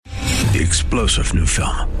the explosive new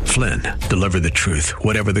film, Flynn, Deliver the Truth,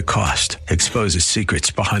 Whatever the Cost, exposes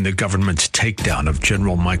secrets behind the government's takedown of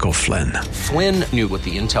General Michael Flynn. Flynn knew what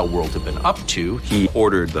the intel world had been up to. He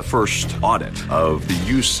ordered the first audit of the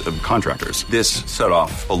use of contractors. This set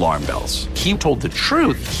off alarm bells. He told the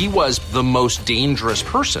truth. He was the most dangerous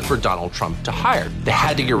person for Donald Trump to hire. They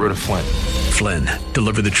had to get rid of Flynn. Flynn,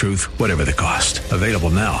 Deliver the Truth, Whatever the Cost. Available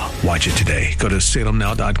now. Watch it today. Go to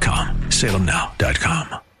salemnow.com.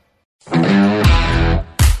 salemnow.com.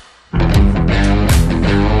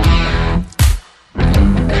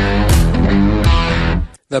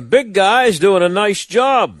 The big guy's doing a nice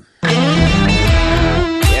job.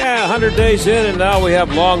 Yeah, 100 days in, and now we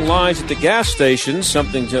have long lines at the gas stations,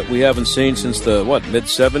 something that we haven't seen since the,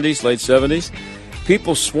 mid-'70s, late 70s?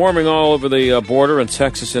 People swarming all over the border in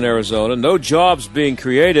Texas and Arizona. No jobs being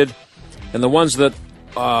created, and the ones that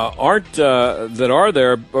are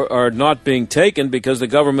there are not being taken because the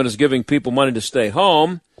government is giving people money to stay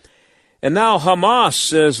home. And now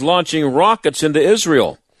Hamas is launching rockets into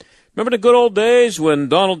Israel. Remember the good old days when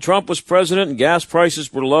Donald Trump was president and gas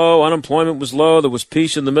prices were low, unemployment was low, there was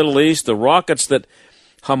peace in the Middle East? The rockets that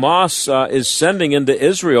Hamas is sending into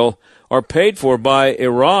Israel are paid for by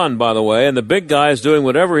Iran, by the way, and the big guy is doing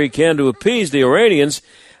whatever he can to appease the Iranians.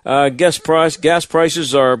 Gas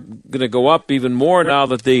prices are going to go up even more now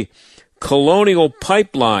that the Colonial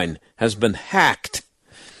Pipeline has been hacked.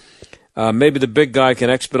 Maybe the big guy can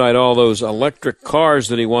expedite all those electric cars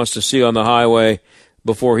that he wants to see on the highway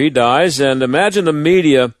before he dies. And imagine the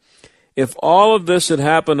media if all of this had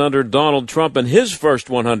happened under Donald Trump in his first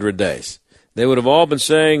 100 days. They would have all been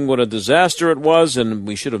saying what a disaster it was and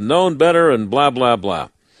we should have known better and blah, blah, blah.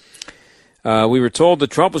 We were told that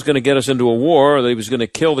Trump was going to get us into a war, that he was going to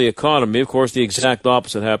kill the economy. Of course, the exact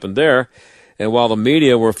opposite happened there. And while the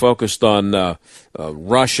media were focused on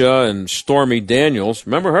Russia and Stormy Daniels,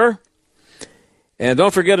 remember her? And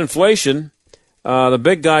don't forget inflation. The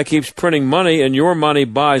big guy keeps printing money, and your money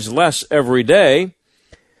buys less every day.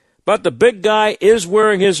 But the big guy is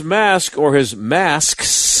wearing his mask or his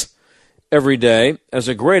masks every day as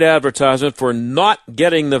a great advertisement for not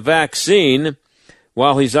getting the vaccine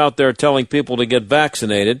while he's out there telling people to get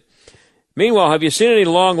vaccinated. Meanwhile, have you seen any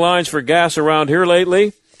long lines for gas around here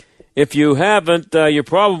lately? If you haven't, you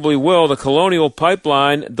probably will. The Colonial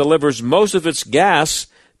Pipeline delivers most of its gas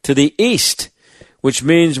to the east, which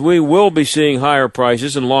means we will be seeing higher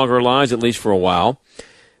prices and longer lines, at least for a while.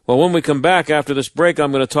 Well, when we come back after this break,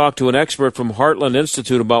 I'm going to talk to an expert from Heartland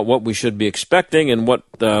Institute about what we should be expecting and what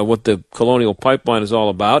the Colonial Pipeline is all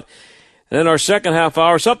about. And in our second half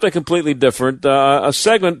hour, something completely different, a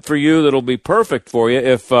segment for you that'll be perfect for you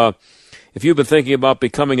if you've been thinking about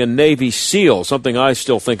becoming a Navy SEAL, something I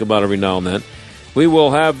still think about every now and then. We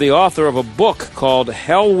will have the author of a book called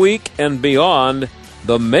Hell Week and Beyond,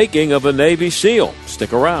 The Making of a Navy SEAL.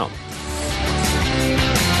 Stick around.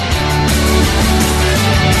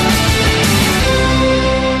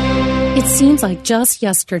 It seems like just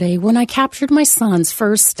yesterday when I captured my son's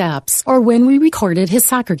first steps or when we recorded his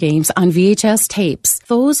soccer games on VHS tapes.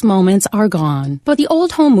 Those moments are gone. But the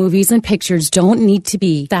old home movies and pictures don't need to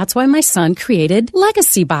be. That's why my son created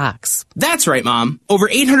Legacy Box. That's right, Mom. Over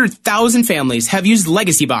 800,000 families have used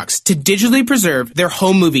Legacy Box to digitally preserve their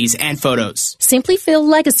home movies and photos. Simply fill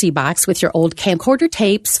Legacy Box with your old camcorder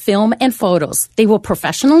tapes, film, and photos. They will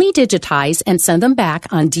professionally digitize and send them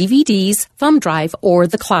back on DVDs, thumb drive, or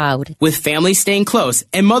the cloud. With families staying close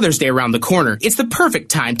and Mother's Day around the corner, it's the perfect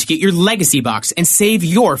time to get your Legacy Box and save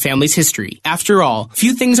your family's history. After all,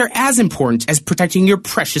 few things are as important as protecting your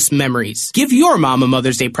precious memories. Give your mom a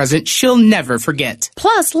Mother's Day present she'll never forget.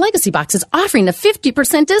 Plus, Legacy Box is offering a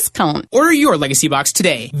 50% discount. Order your Legacy Box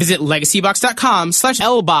today. Visit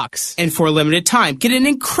legacybox.com/LBox. And for a limited time, get an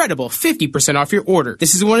incredible 50% off your order.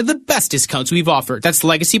 This is one of the best discounts we've offered. That's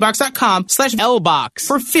legacybox.com/LBox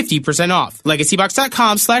for 50% off.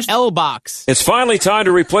 legacybox.com/LBox. It's finally time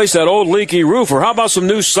to replace that old leaky roof, or how about some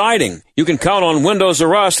new siding? You can count on Windows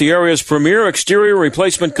R Us, the area's premier exterior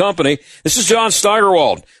replacement company. This is John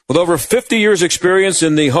Steigerwald. With over 50 years' experience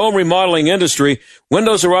in the home remodeling industry,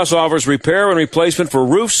 Windows R Us offers repair and replacement for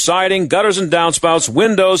roofs, siding, gutters and downspouts,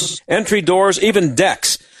 windows, entry doors, even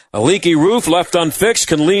decks. A leaky roof left unfixed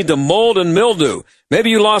can lead to mold and mildew. Maybe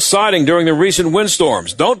you lost siding during the recent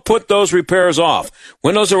windstorms. Don't put those repairs off.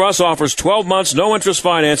 Windows R Us offers 12 months, no interest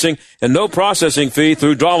financing, and no processing fee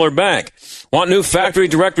through Dollar Bank. Want new factory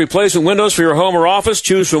direct replacement windows for your home or office?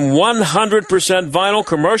 Choose from 100% vinyl,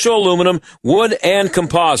 commercial aluminum, wood, and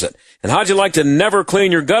composite. And how'd you like to never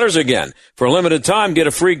clean your gutters again? For a limited time, get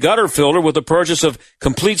a free gutter filter with the purchase of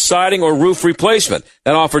complete siding or roof replacement.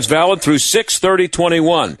 That offer's valid through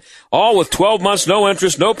 6/30/21. All with 12 months, no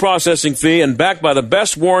interest, no processing fee, and backed by the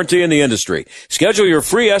best warranty in the industry. Schedule your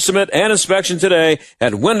free estimate and inspection today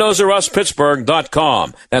at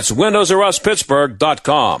windowsruspittsburgh.com. That's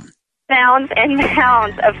windowsruspittsburgh.com. Mounds and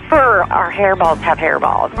mounds of fur. Our hairballs have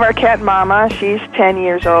hairballs. Our cat Mama, she's 10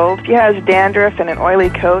 years old. She has dandruff and an oily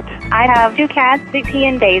coat. I have 2 cats, Big P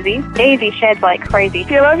and Daisy. Daisy sheds like crazy.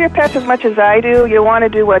 If you love your pets as much as I do, you want to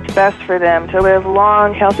do what's best for them, to live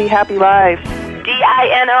long, healthy, happy lives.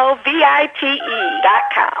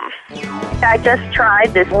 DINOVITE.com. I just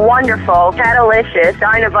tried this wonderful Catalicious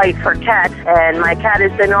Dynovite for cats, and my cat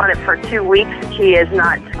has been on it for 2 weeks. She is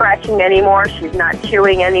not scratching anymore. She's not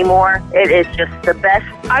chewing anymore. It is just the best.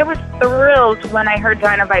 I was thrilled when I heard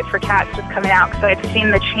Dynovite for cats was coming out because I had seen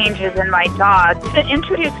the changes in my dog. To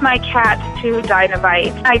introduce my cats to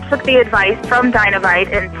Dynovite, I took the advice from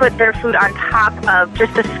Dynovite and put their food on top of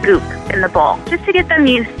just a scoop in the bowl, just to get them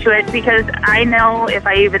used to it, because I know if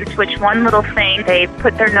I even switch one little thing, they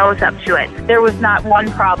put their nose up to it. There was not one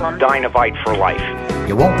problem. Dynovite for life.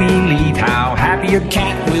 You won't believe how happy your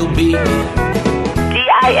cat will be.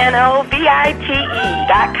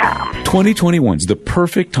 DINOVITE.com. 2021's the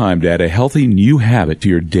perfect time to add a healthy new habit to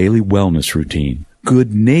your daily wellness routine.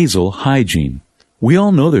 Good nasal hygiene. We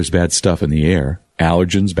all know there's bad stuff in the air,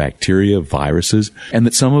 allergens, bacteria, viruses, and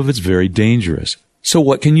that some of it's very dangerous. So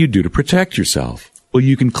what can you do to protect yourself? Well,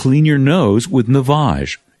 you can clean your nose with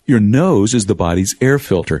Navage. Your nose is the body's air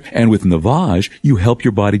filter, and with Navage, you help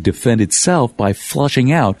your body defend itself by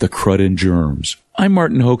flushing out the crud and germs. I'm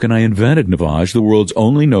Martin Hoke, and I invented Navage, the world's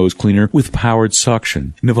only nose cleaner with powered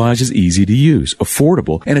suction. Navage is easy to use,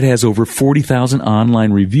 affordable, and it has over 40,000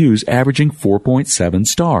 online reviews averaging 4.7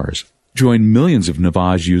 stars. Join millions of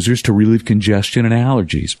Navage users to relieve congestion and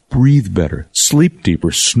allergies, breathe better, sleep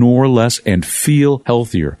deeper, snore less, and feel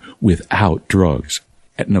healthier without drugs.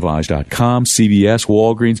 At Navage.com, CVS,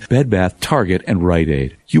 Walgreens, Bed Bath, Target, and Rite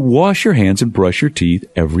Aid. You wash your hands and brush your teeth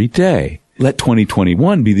every day. Let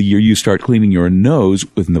 2021 be the year you start cleaning your nose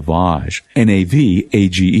with Navage.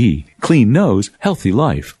 Navage. Clean nose, healthy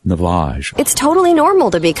life. Navage. It's totally normal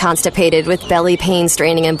to be constipated with belly pain,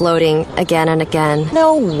 straining, and bloating again and again.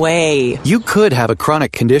 No way. You could have a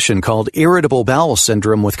chronic condition called irritable bowel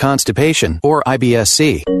syndrome with constipation, or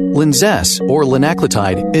IBS-C. Linzess, or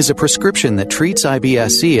linaclotide, is a prescription that treats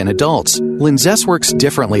IBS-C in adults. Linzess works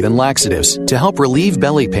differently than laxatives to help relieve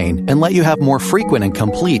belly pain and let you have more frequent and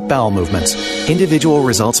complete bowel movements. Individual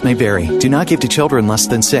results may vary. Do not give to children less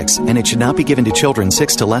than 6, and it should not be given to children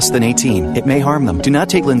 6 to less than 18. It may harm them. Do not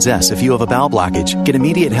take Linzess if you have a bowel blockage. Get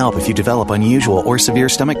immediate help if you develop unusual or severe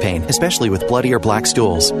stomach pain, especially with bloody or black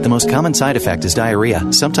stools. The most common side effect is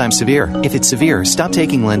diarrhea, sometimes severe. If it's severe, stop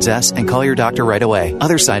taking Linzess and call your doctor right away.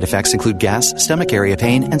 Other side effects include gas, stomach area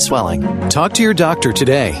pain, and swelling. Talk to your doctor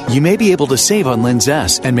today. You may be able to save on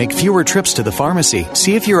Linzess and make fewer trips to the pharmacy.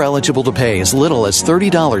 See if you're eligible to pay as little as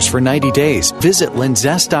 $30 for 90 days. Visit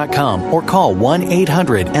Linzess.com or call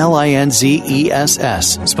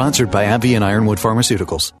 1-800-LINZESS. Sponsored by AbbVie and Ironwood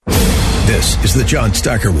Pharmaceuticals. This is the John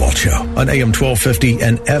Steigerwald Show on AM 1250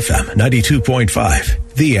 and FM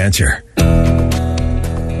 92.5. The Answer.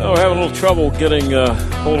 We're having a little trouble getting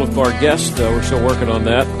hold of our guest. We're still working on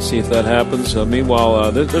that. See if that happens.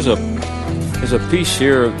 Meanwhile, there's a piece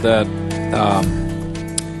here that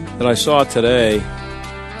I saw today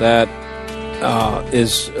that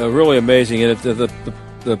is really amazing, and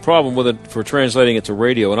the problem with it for translating it to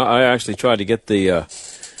radio, and I actually tried to get the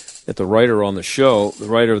writer on the show, the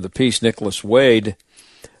writer of the piece, Nicholas Wade.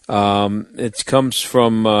 It comes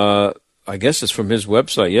from, I guess it's from his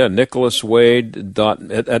website, yeah, Nicholas Wade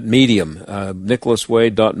at Medium,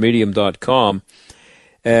 nicholaswade.medium.com,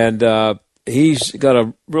 and he's got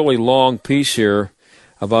a really long piece here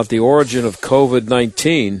about the origin of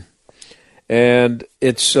COVID-19, and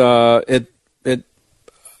it's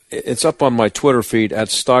up on my Twitter feed at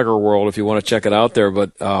Steigerwald if you want to check it out there,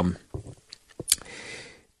 but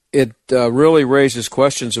it really raises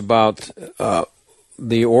questions about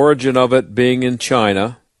the origin of it being in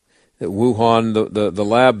China, at Wuhan, the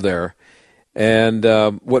lab there. And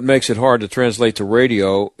what makes it hard to translate to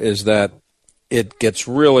radio is that it gets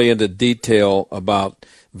really into detail about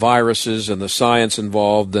viruses and the science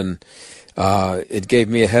involved, and it gave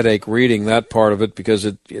me a headache reading that part of it because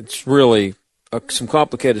it's really some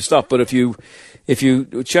complicated stuff. But if you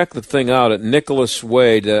check the thing out at Nicholas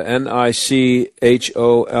Wade,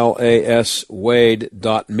 NICHOLAS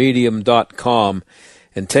Wade.medium.com,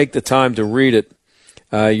 and take the time to read it,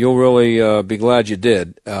 you'll really be glad you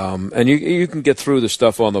did. And you can get through the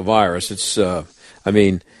stuff on the virus. It's, I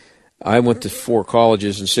went to 4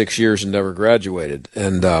 colleges in 6 years and never graduated,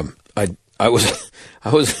 and I was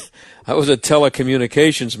I was a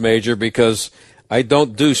telecommunications major because I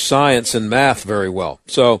don't do science and math very well.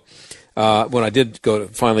 So when I did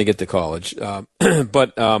finally get to college,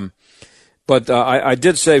 but I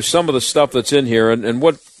did save some of the stuff that's in here, and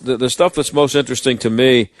what the stuff that's most interesting to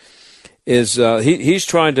me is he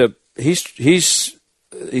says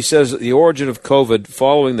the origin of COVID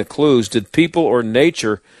following the clues. Did people or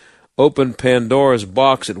nature open Pandora's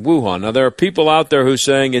box at Wuhan? Now, there are people out there who are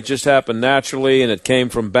saying it just happened naturally and it came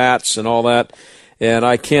from bats and all that, and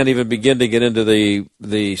I can't even begin to get into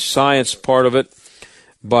the science part of it,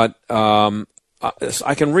 but I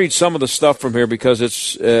can read some of the stuff from here because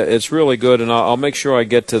it's really good, and I'll make sure I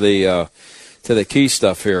get to the key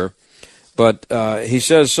stuff here. But he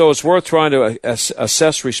says, so it's worth trying to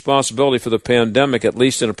assess responsibility for the pandemic, at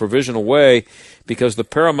least in a provisional way, because the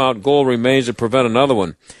paramount goal remains to prevent another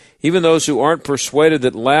one. Even those who aren't persuaded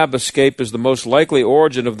that lab escape is the most likely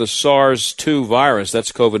origin of the SARS-2 virus,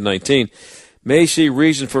 that's COVID-19, may see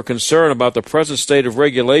reason for concern about the present state of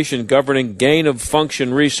regulation governing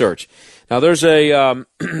gain-of-function research. Now, there's an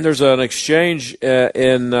exchange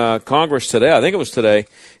in Congress today, I think it was today,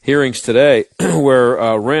 hearings today,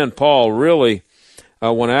 where Rand Paul really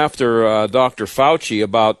went after Dr. Fauci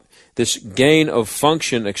about this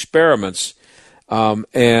gain-of-function experiments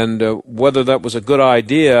and whether that was a good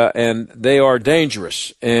idea, and they are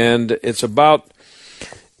dangerous. And it's about,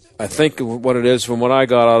 I think what it is from what I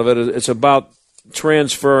got out of it, it's about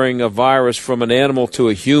transferring a virus from an animal to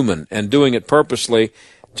a human and doing it purposely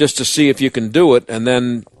just to see if you can do it, and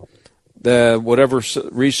then whatever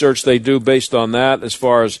research they do based on that as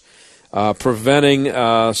far as preventing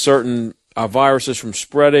certain viruses from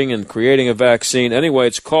spreading and creating a vaccine. Anyway,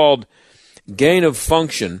 it's called gain of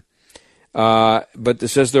function. But it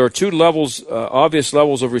says there are two levels, obvious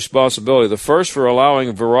levels of responsibility. The first for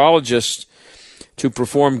allowing virologists to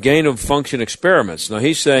perform gain-of-function experiments. Now,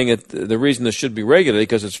 he's saying the reason this should be regulated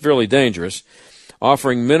because it's fairly dangerous,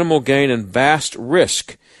 offering minimal gain and vast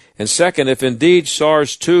risk. And second, if indeed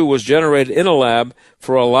SARS-2 was generated in a lab,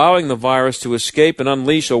 for allowing the virus to escape and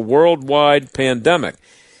unleash a worldwide pandemic.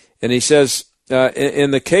 And he says,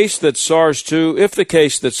 in the case that SARS-2, if the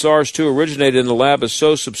case that SARS-2 originated in the lab is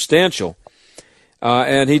so substantial,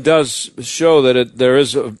 and he does show that there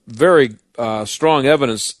is a very strong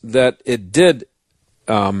evidence that it did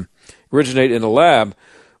originate in a lab,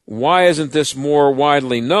 why isn't this more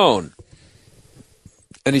widely known?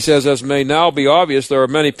 And he says, as may now be obvious, there are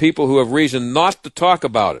many people who have reason not to talk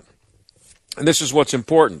about it. And this is what's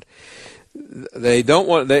important. They don't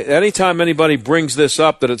want. Anytime anybody brings this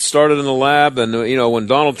up, that it started in the lab, and when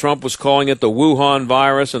Donald Trump was calling it the Wuhan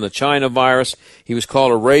virus and the China virus, he was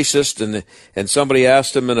called a racist, and somebody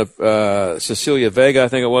asked him Cecilia Vega, I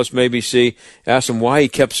think it was, from ABC, asked him why he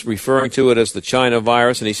kept referring to it as the China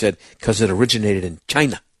virus, and he said because it originated in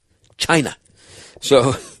China.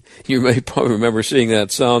 So you may probably remember seeing that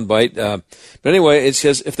soundbite. But anyway, it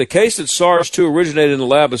says if the case that SARS-2 originated in the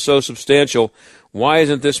lab is so substantial, why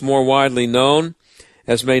isn't this more widely known?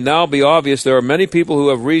 As may now be obvious, there are many people who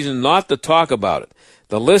have reason not to talk about it.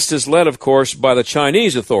 The list is led, of course, by the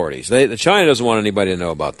Chinese authorities. China doesn't want anybody to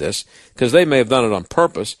know about this because they may have done it on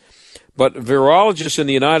purpose. But virologists in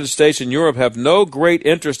the United States and Europe have no great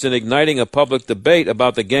interest in igniting a public debate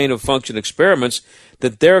about the gain-of-function experiments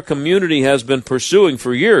that their community has been pursuing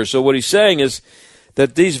for years. So what he's saying is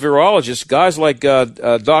that these virologists, guys like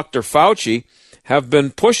Dr. Fauci, have been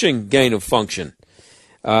pushing gain-of-function.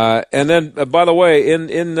 And then, by the way,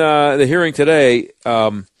 in the hearing today,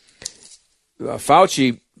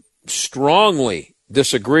 Fauci strongly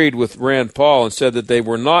disagreed with Rand Paul and said that they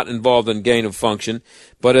were not involved in gain-of-function.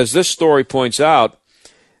 But as this story points out,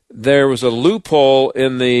 there was a loophole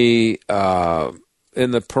in the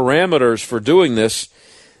parameters for doing this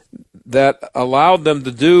that allowed them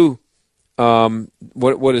to do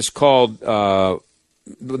what is called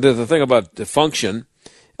the thing about the function.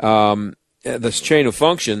 This chain of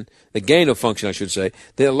function, the gain of function, I should say,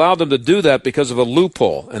 they allowed them to do that because of a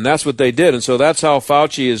loophole, and that's what they did. And so that's how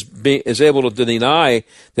Fauci is able to deny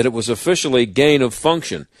that it was officially gain of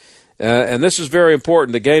function. And this is very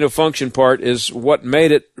important. The gain of function part is what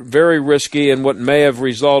made it very risky and what may have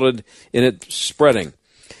resulted in it spreading.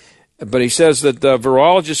 But he says that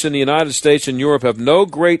virologists in the United States and Europe have no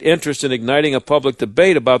great interest in igniting a public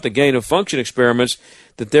debate about the gain-of-function experiments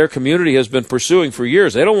that their community has been pursuing for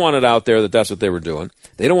years. They don't want it out there that that's what they were doing.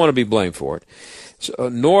 They don't want to be blamed for it. So,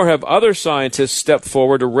 nor have other scientists stepped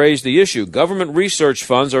forward to raise the issue. Government research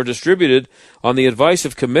funds are distributed on the advice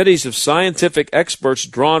of committees of scientific experts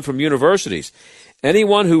drawn from universities.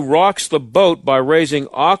 Anyone who rocks the boat by raising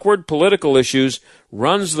awkward political issues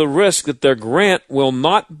runs the risk that their grant will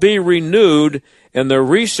not be renewed and their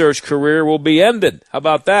research career will be ended. How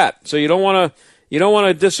about that? So you don't want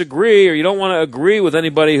to disagree, or you don't want to agree with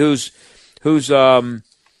anybody who's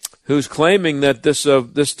claiming that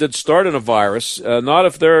this did start in a virus. Not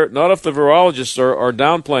if the virologists are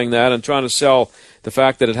downplaying that and trying to sell the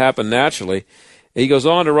fact that it happened naturally. He goes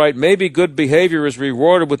on to write, maybe good behavior is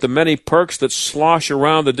rewarded with the many perks that slosh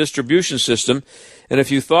around the distribution system. And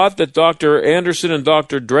if you thought that Dr. Anderson and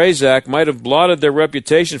Dr. Drazak might have blotted their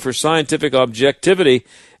reputation for scientific objectivity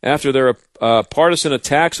after their partisan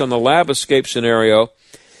attacks on the lab escape scenario,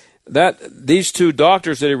 that these two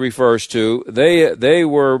doctors that he refers to, they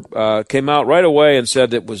came out right away and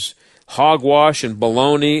said it was hogwash and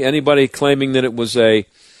baloney. Anybody claiming that it was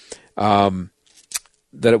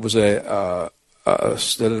that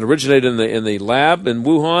it originated in the lab in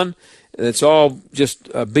Wuhan, it's all just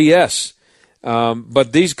BS.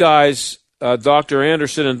 But these guys, Dr.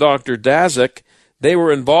 Anderson and Dr. Daszak, they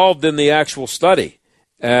were involved in the actual study,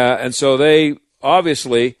 and so they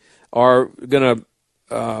obviously are going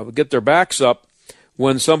to get their backs up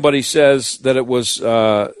when somebody says that it was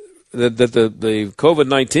that the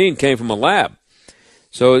COVID-19 came from a lab.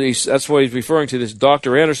 So that's what he's referring to. This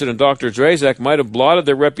Dr. Anderson and Dr. Drazak might have blotted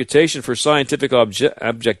their reputation for scientific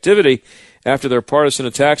objectivity after their partisan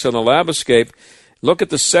attacks on the lab escape. Look at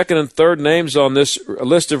the second and third names on this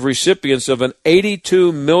list of recipients of an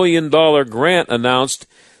 $82 million grant announced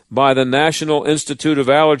by the National Institute of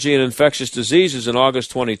Allergy and Infectious Diseases in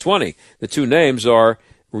August 2020. The two names are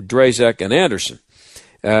Drazak and Anderson.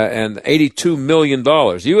 And $82 million.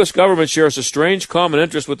 The U.S. government shares a strange common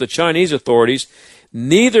interest with the Chinese authorities.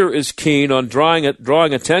 Neither is keen on drawing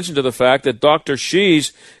attention to the fact that Dr.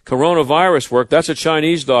 Xi's coronavirus work, that's a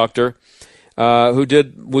Chinese doctor who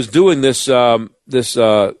was doing this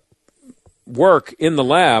work in the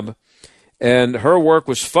lab, and her work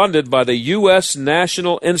was funded by the U.S.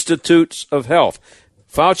 National Institutes of Health.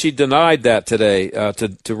 Fauci denied that today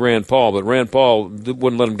to Rand Paul, but Rand Paul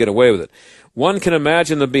wouldn't let him get away with it. One can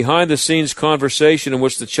imagine the behind-the-scenes conversation in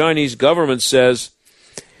which the Chinese government says,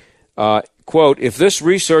 quote, if this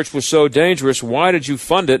research was so dangerous, why did you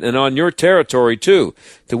fund it, and on your territory too?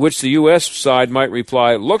 To which the U.S. side might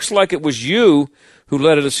reply, looks like it was you who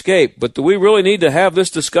let it escape, but do we really need to have this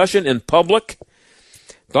discussion in public?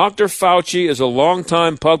 Dr. Fauci is a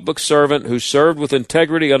longtime public servant who served with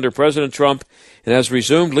integrity under President Trump and has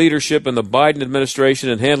resumed leadership in the Biden administration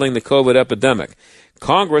in handling the COVID epidemic.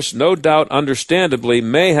 Congress, no doubt understandably,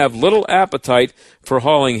 may have little appetite for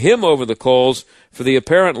hauling him over the coals for the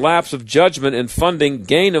apparent lapse of judgment in funding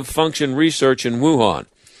gain-of-function research in Wuhan.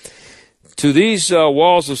 To these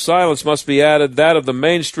walls of silence must be added that of the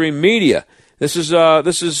mainstream media. This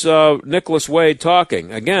is Nicholas Wade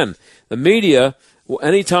talking. Again, the media,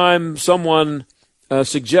 anytime someone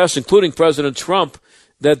suggests, including President Trump,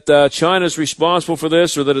 that China is responsible for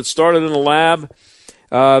this or that it started in a lab,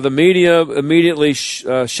 the media immediately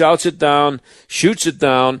shouts it down, shoots it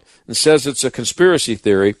down, and says it's a conspiracy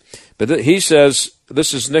theory. But he says,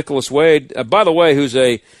 this is Nicholas Wade, by the way, who's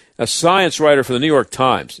a science writer for the New York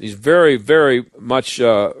Times. He's very, very much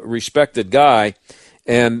respected guy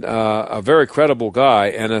and a very credible guy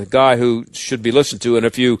and a guy who should be listened to. And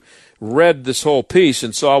if you read this whole piece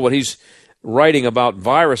and saw what he's writing about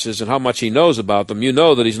viruses and how much he knows about them, you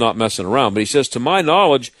know that he's not messing around. But he says, to my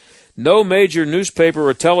knowledge, no major newspaper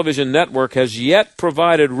or television network has yet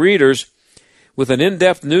provided readers with an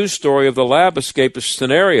in-depth news story of the lab escape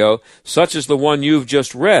scenario, such as the one you've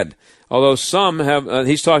just read. Although some have,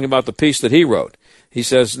 he's talking about the piece that he wrote. He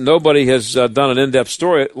says nobody has done an in-depth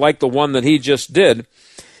story like the one that he just did.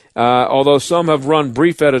 Although some have run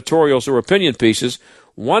brief editorials or opinion pieces,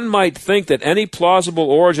 one might think that any plausible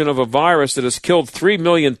origin of a virus that has killed 3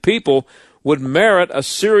 million people would merit a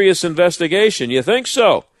serious investigation. You think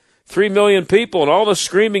so? 3 million people and all the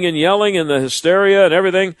screaming and yelling and the hysteria and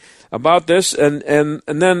everything about this, and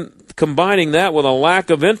then combining that with a lack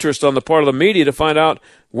of interest on the part of the media to find out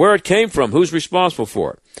where it came from, who's responsible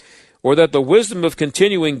for it. Or that the wisdom of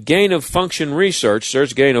continuing gain-of-function research,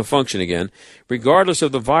 there's gain-of-function again, regardless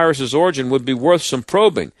of the virus's origin, would be worth some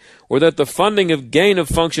probing. Or that the funding of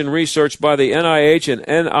gain-of-function research by the NIH and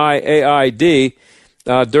NIAID,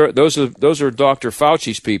 those are Dr.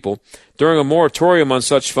 Fauci's people, during a moratorium on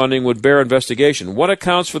such funding would bear investigation. What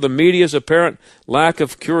accounts for the media's apparent lack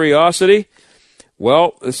of curiosity?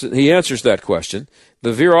 Well, he answers that question.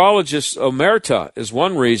 The virologist omerta is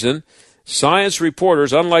one reason. Science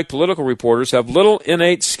reporters, unlike political reporters, have little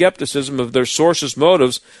innate skepticism of their sources'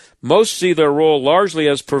 motives. Most see their role largely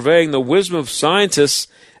as purveying the wisdom of scientists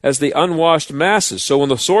as the unwashed masses. So when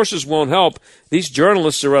the sources won't help, these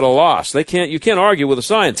journalists are at a loss. You can't argue with a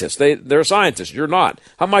scientist. They're a scientist. You're not.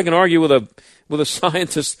 How am I going to argue with a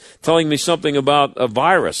scientist telling me something about a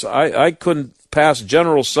virus? I couldn't pass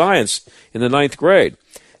general science in the 9th grade.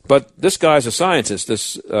 But this guy's a scientist,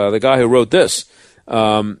 the guy who wrote this.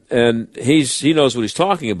 And he knows what he's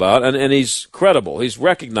talking about, and he's credible. He's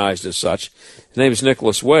recognized as such. His name is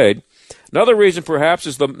Nicholas Wade. Another reason, perhaps,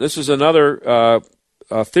 this is another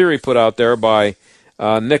theory put out there by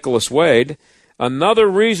Nicholas Wade. Another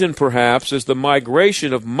reason, perhaps, is the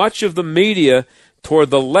migration of much of the media toward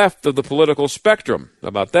the left of the political spectrum. How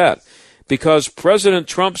about that? Because President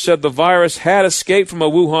Trump said the virus had escaped from a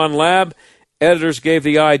Wuhan lab, editors gave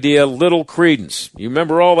the idea little credence. You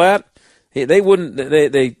remember all that?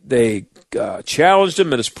 They challenged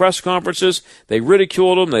him at his press conferences. They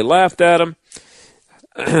ridiculed him. They laughed at him.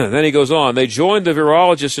 Then he goes on. They joined the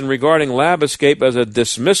virologists in regarding lab escape as a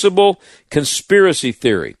dismissible conspiracy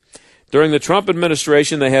theory. During the Trump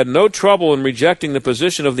administration, they had no trouble in rejecting the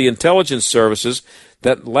position of the intelligence services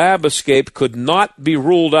that lab escape could not be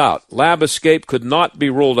ruled out. Lab escape could not be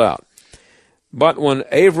ruled out. But when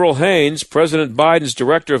Avril Haines, President Biden's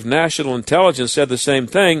director of national intelligence, said the same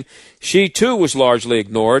thing, she too was largely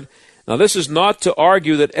ignored. Now, this is not to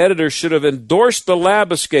argue that editors should have endorsed the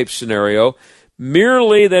lab escape scenario,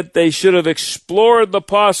 merely that they should have explored the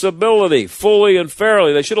possibility fully and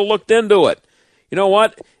fairly. They should have looked into it. You know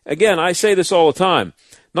what? Again, I say this all the time.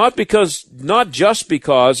 Not just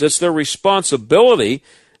because it's their responsibility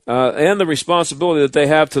and the responsibility that they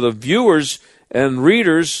have to the viewers and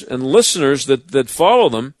readers and listeners that follow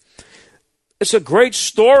them. It's a great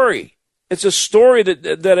story. It's a story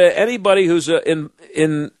that anybody who's in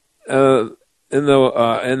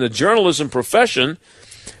the journalism profession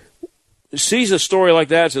sees a story like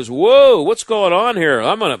that and says, "Whoa, what's going on here?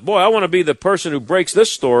 I want to be the person who breaks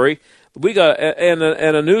this story." We got and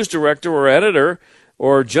a news director or editor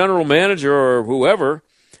or general manager or whoever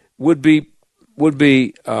would be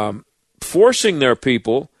forcing their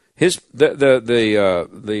people,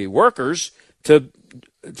 the workers, to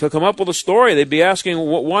come up with a story. They'd be asking,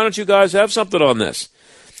 "Why don't you guys have something on this?"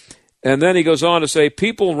 And then he goes on to say,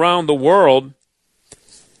 people around the world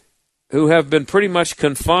who have been pretty much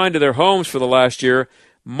confined to their homes for the last year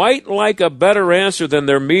might like a better answer than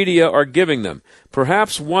their media are giving them.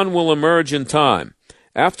 Perhaps one will emerge in time.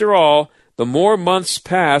 After all, the more months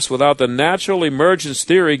pass without the natural emergence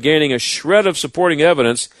theory gaining a shred of supporting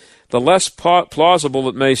evidence, the less plausible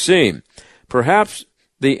it may seem. Perhaps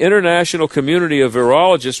the international community of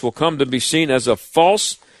virologists will come to be seen as a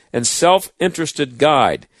false and self-interested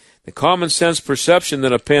guide. The common sense perception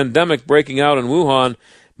that a pandemic breaking out in Wuhan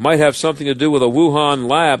might have something to do with a Wuhan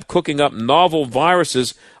lab cooking up novel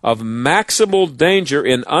viruses of maximal danger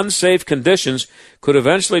in unsafe conditions could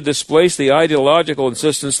eventually displace the ideological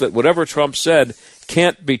insistence that whatever Trump said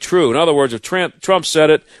can't be true. In other words, if Trump said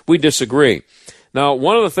it, we disagree. Now,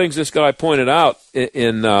 one of the things this guy pointed out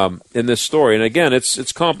in this story, and again,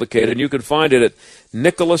 it's complicated, and you can find it at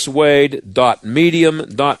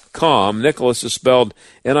nicholaswade.medium.com. Nicholas is spelled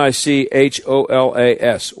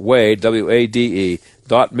Nicholas, Wade, W-A-D-E,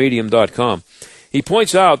 .medium.com. He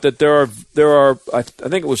points out that there are I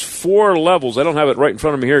think it was 4 levels. I don't have it right in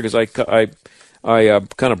front of me here because I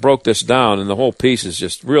kind of broke this down, and the whole piece is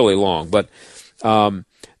just really long. But there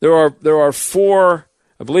are 4,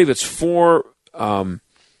 I believe it's 4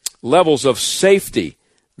 levels of safety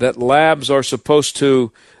that labs are supposed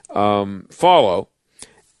to follow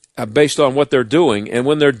based on what they're doing. And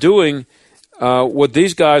when they're doing what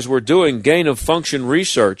these guys were doing, gain of function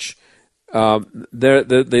research,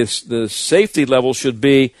 the safety level should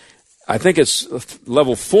be, I think it's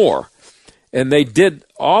level 4. And they did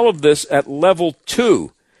all of this at level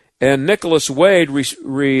 2. And Nicholas Wade,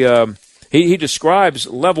 he describes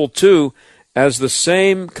level 2 as the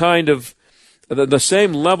same kind of the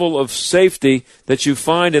same level of safety that you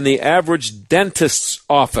find in the average dentist's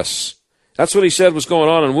office. That's what he said was going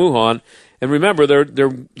on in Wuhan. And remember,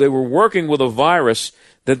 they were working with a virus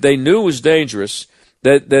that they knew was dangerous,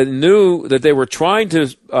 that knew that they were trying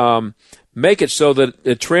to make it so that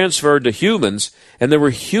it transferred to humans, and there were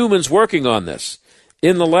humans working on this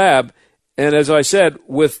in the lab. And as I said,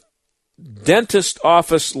 with dentist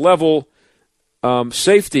office level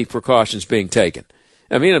safety precautions being taken.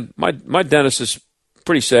 I mean, my dentist is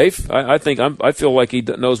pretty safe. I feel like he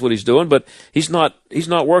knows what he's doing, but he's not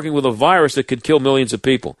working with a virus that could kill millions of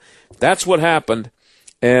people. That's what happened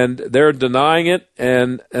and they're denying it.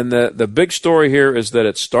 And the big story here is that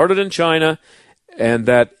it started in China, and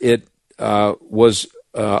that it was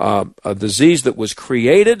a disease that was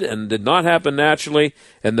created and did not happen naturally,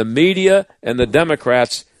 and the media and the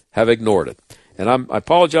Democrats have ignored it. And I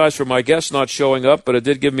apologize for my guest not showing up, but it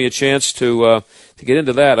did give me a chance to get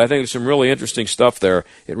into that. I think there's some really interesting stuff there.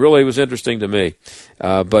 It really was interesting to me.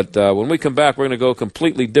 But when we come back, we're going to go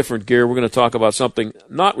completely different gear. We're going to talk about something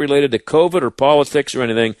not related to COVID or politics or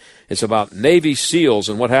anything. It's about Navy SEALs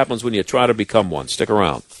and what happens when you try to become one. Stick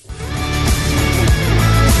around.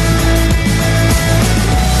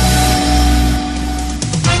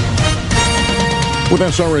 With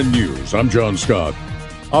SRN News, I'm John Scott.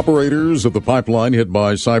 Operators of the pipeline hit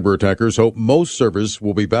by cyber attackers hope most service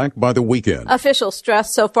will be back by the weekend. Officials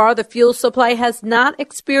stress so far the fuel supply has not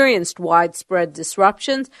experienced widespread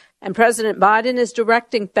disruptions, and President Biden is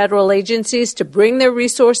directing federal agencies to bring their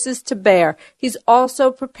resources to bear. He's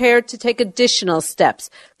also prepared to take additional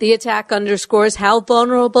steps. The attack underscores how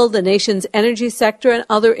vulnerable the nation's energy sector and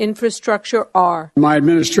other infrastructure are. My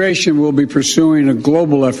administration will be pursuing a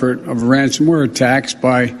global effort of ransomware attacks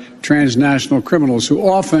by transnational criminals who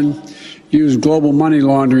often use global money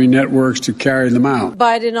laundering networks to carry them out.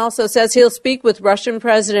 Biden also says he'll speak with Russian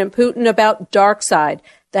President Putin about DarkSide.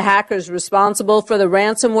 The hackers responsible for the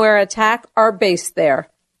ransomware attack are based there.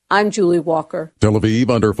 I'm Julie Walker. Tel Aviv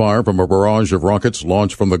under fire from a barrage of rockets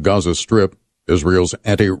launched from the Gaza Strip. Israel's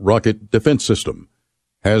anti-rocket defense system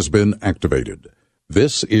has been activated.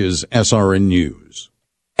 This is SRN News.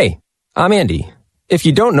 Hey, I'm Andy. If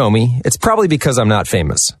you don't know me, it's probably because I'm not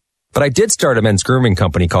famous. But I did start a men's grooming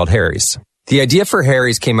company called Harry's. The idea for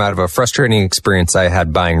Harry's came out of a frustrating experience I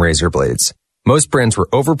had buying razor blades. Most brands were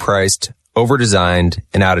overpriced, over-designed,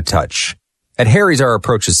 and out of touch. At Harry's, our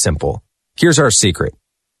approach is simple. Here's our secret.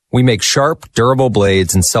 We make sharp, durable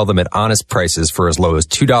blades and sell them at honest prices for as low as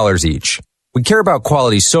 $2 each. We care about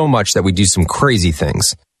quality so much that we do some crazy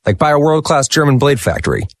things, like buy a world-class German blade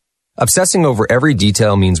factory. Obsessing over every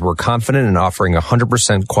detail means we're confident in offering a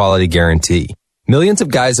 100% quality guarantee. Millions of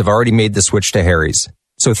guys have already made the switch to Harry's,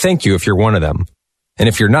 so thank you if you're one of them. And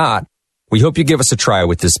if you're not, we hope you give us a try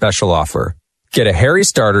with this special offer. Get a Harry's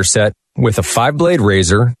starter set with a 5-blade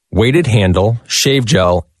razor, weighted handle, shave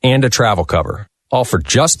gel, and a travel cover. All for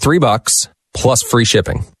just $3 plus free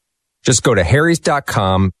shipping. Just go to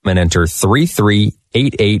harrys.com and enter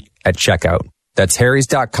 3388 at checkout. That's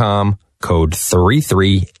harrys.com, code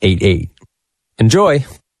 3388. Enjoy.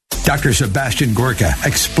 Dr. Sebastian Gorka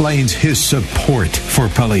explains his support for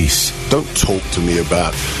police. Don't talk to me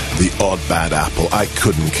about the odd bad apple. I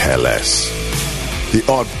couldn't care less. The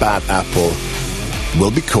odd bad apple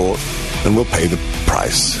will be caught and will pay the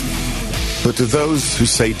price. But to those who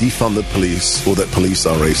say defund the police or that police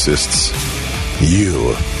are racists,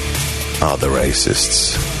 you are the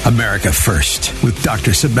racists. America First with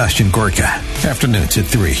Dr. Sebastian Gorka. Afternoons at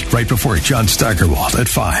 3, right before John Steigerwald at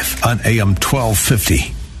 5 on AM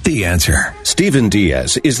 1250. The Answer. Stephen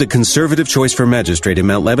Diaz is the conservative choice for magistrate in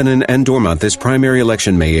Mount Lebanon and Dormont this primary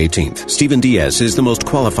election May 18th. Stephen Diaz is the most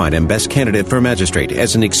qualified and best candidate for magistrate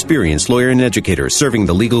as an experienced lawyer and educator serving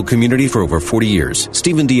the legal community for over 40 years.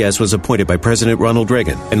 Stephen Diaz was appointed by President Ronald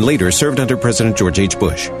Reagan and later served under President George H.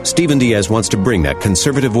 Bush. Stephen Diaz wants to bring that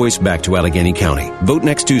conservative voice back to Allegheny County. Vote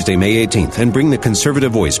next Tuesday, May 18th, and bring the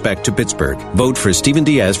conservative voice back to Pittsburgh. Vote for Stephen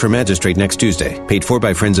Diaz for magistrate next Tuesday. Paid for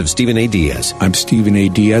by Friends of Stephen A. Diaz. I'm Stephen A.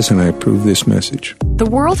 Diaz, and I approve this message. The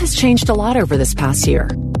world has changed a lot over this past year.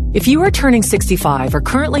 If you are turning 65 or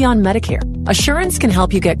currently on Medicare, Assurance can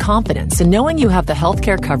help you get confidence in knowing you have the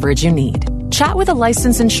healthcare coverage you need. Chat with a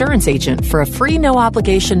licensed insurance agent for a free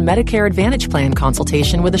no-obligation Medicare Advantage Plan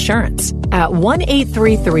consultation with Assurance at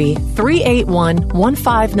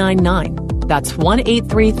 1-833-381-1599. That's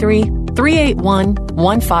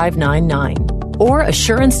 1-833-381-1599 or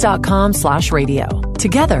assurance.com/radio.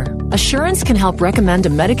 Together, Assurance can help recommend a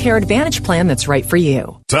Medicare Advantage plan that's right for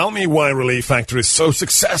you. Tell me why Relief Factor is so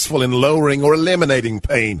successful in lowering or eliminating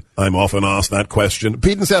pain. I'm often asked that question.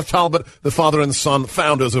 Pete and Seth Talbot, the father and son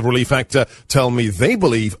founders of Relief Factor, tell me they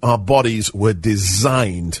believe our bodies were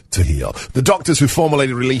designed to heal. The doctors who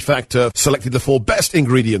formulated Relief Factor selected the 4 best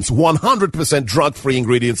ingredients, 100% drug-free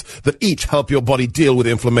ingredients that each help your body deal with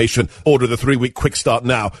inflammation. Order the 3-week quick start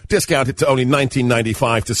now. Discount it to only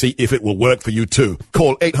 $19.95 to see if it will work for you too.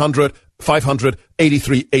 Call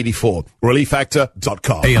 800-500-8384.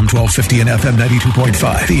 ReliefFactor.com. AM 1250 and FM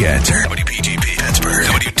 92.5. The Answer. WPGP Pittsburgh.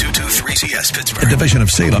 W223CS Pittsburgh. A division of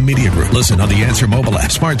Salem Media Group. Listen on the Answer mobile app,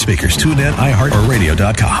 smart speakers, TuneIn, iHeart, or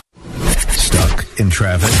radio.com. Stuck in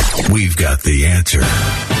traffic? We've got the answer.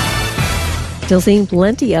 Still seeing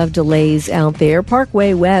plenty of delays out there.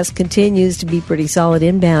 Parkway West continues to be pretty solid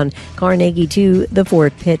inbound. Carnegie to the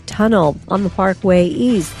Fort Pitt Tunnel. On the Parkway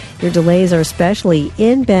East, your delays are especially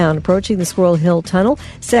inbound approaching the Squirrel Hill Tunnel.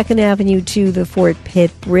 2nd Avenue to the Fort Pitt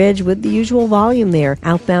Bridge with the usual volume there.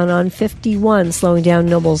 Outbound on 51, slowing down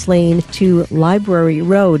Nobles Lane to Library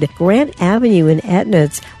Road. Grant Avenue in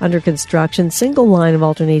Etna's under construction. Single line of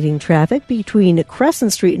alternating traffic between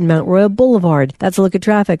Crescent Street and Mount Royal Boulevard. That's a look at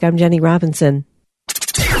traffic. I'm Jenny Robinson.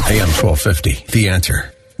 AM 1250, The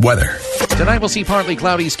Answer. Weather. Tonight we'll see partly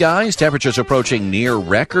cloudy skies, temperatures approaching near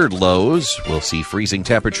record lows. We'll see freezing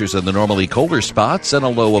temperatures in the normally colder spots and a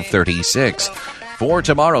low of 36. For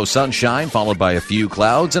tomorrow, sunshine followed by a few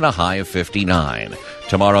clouds and a high of 59.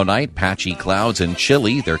 Tomorrow night, patchy clouds and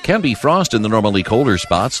chilly. There can be frost in the normally colder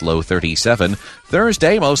spots, low 37.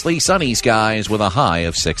 Thursday, mostly sunny skies with a high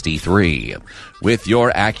of 63. With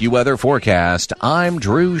your AccuWeather forecast, I'm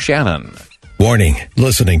Drew Shannon. Warning,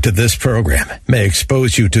 listening to this program may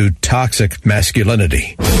expose you to toxic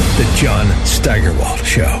masculinity. The John Steigerwald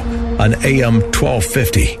Show on AM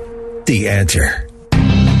 1250, The Answer.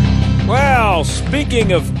 Well,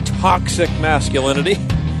 speaking of toxic masculinity,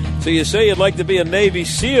 so you say you'd like to be a Navy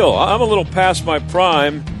SEAL. I'm a little past my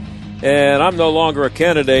prime, and I'm no longer a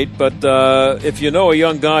candidate, but if you know a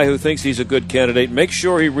young guy who thinks he's a good candidate, make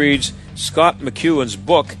sure he reads Scott McEwen's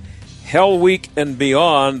book, Hell Week and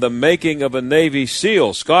Beyond, The Making of a Navy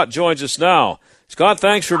SEAL. Scott joins us now. Scott,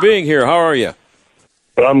 thanks for being here. How are you?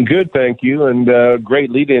 I'm good, thank you, and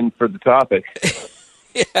great lead-in for the topic.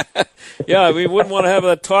 Yeah, we wouldn't want to have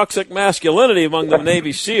that toxic masculinity among the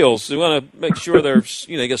Navy SEAls. We want to make sure they're,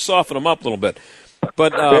 you got to soften them up a little bit.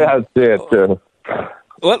 But that's it.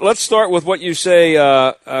 Let's start with what you say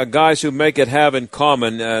guys who make it have in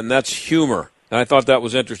common, and that's humor. And I thought that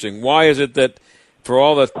was interesting. Why is it that for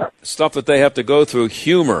all the stuff that they have to go through,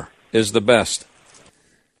 humor is the best?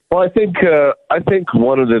 Well, I think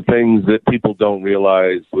one of the things that people don't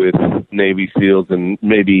realize with Navy SEALs, and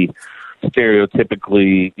maybe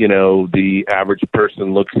stereotypically, the average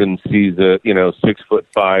person looks and sees a 6'5",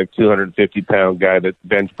 250-pound guy that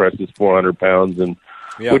bench presses 400 pounds, and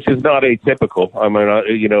which is not atypical. I mean,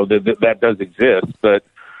 that does exist, but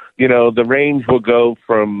the range will go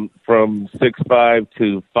from 6'5"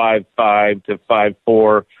 to 5'5" to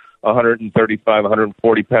 5'4", 135,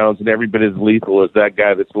 140 pounds, and every bit as lethal as that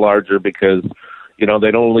guy that's larger, because they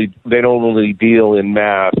don't only deal in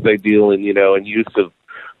mass, they deal in in use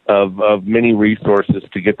of many resources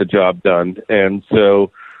to get the job done. And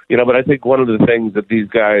so, but I think one of the things that these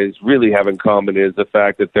guys really have in common is the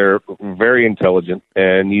fact that they're very intelligent,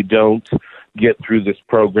 and you don't get through this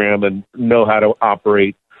program and know how to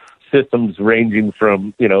operate systems ranging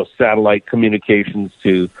from, satellite communications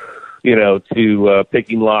to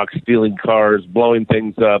picking locks, stealing cars, blowing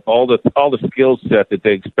things up, all the skill set that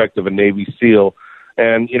they expect of a Navy SEAL.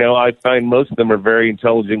 And, I find most of them are very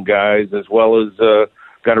intelligent guys, as well as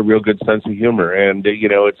got a real good sense of humor. And,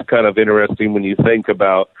 it's kind of interesting when you think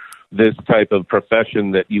about this type of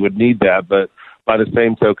profession that you would need that. But by the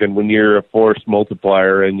same token, when you're a force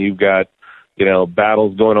multiplier and you've got,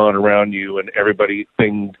 battles going on around you, and everybody,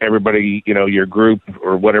 your group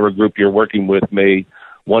or whatever group you're working with may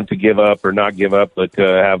want to give up or not give up, but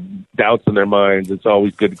have doubts in their minds, it's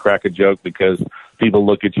always good to crack a joke, because people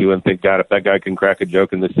look at you and think, God, if that guy can crack a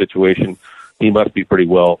joke in this situation, he must be pretty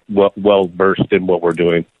well versed in what we're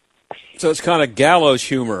doing. So it's kind of gallows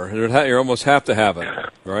humor. You almost have to have it,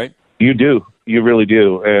 right? You do. You really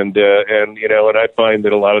do. And I find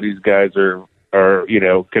that a lot of these guys are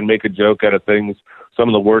can make a joke out of things. Some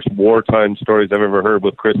of the worst wartime stories I've ever heard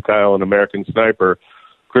with Chris Kyle, an American Sniper.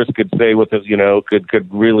 Chris could say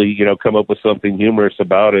could really, come up with something humorous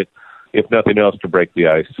about it, if nothing else, to break the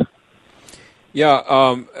ice.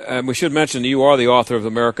 Yeah, and we should mention that you are the author of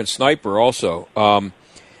American Sniper also,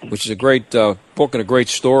 which is a great book and a great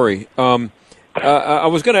story. I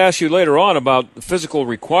was going to ask you later on about the physical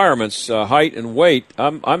requirements, height and weight.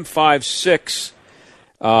 I'm 5'6",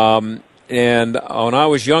 and when I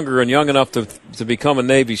was younger and young enough to become a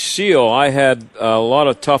Navy SEAL, I had a lot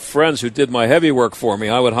of tough friends who did my heavy work for me.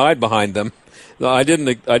 I would hide behind them. I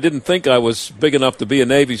didn't think I was big enough to be a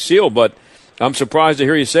Navy SEAL, but I'm surprised to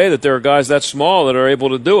hear you say that there are guys that small that are able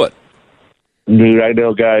to do it. Dude, I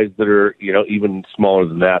know guys that are, even smaller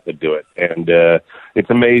than that do it. And it's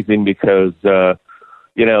amazing because, the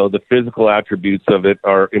physical attributes of it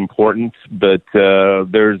are important, but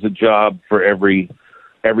there's a job for every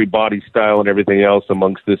body style and everything else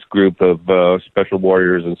amongst this group of special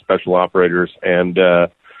warriors and special operators. And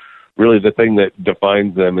really the thing that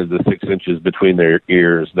defines them is the 6 inches between their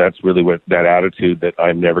ears. That's really what that attitude that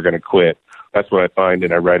I'm never going to quit. that's what I find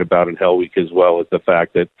and I write about in Hell Week as well, is the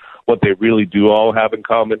fact that what they really do all have in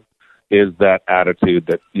common is that attitude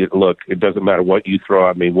that, look, it doesn't matter what you throw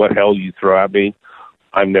at me, what hell you throw at me,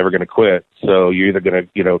 I'm never going to quit. So you're either going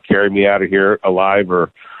to, carry me out of here alive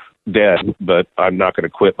or dead, but I'm not going to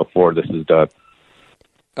quit before this is done.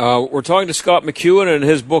 We're talking to Scott McEwen, and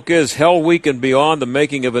his book is Hell Week and Beyond, the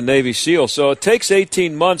Making of a Navy SEAL. So it takes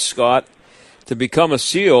 18 months, Scott, to become a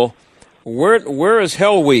SEAL. Where is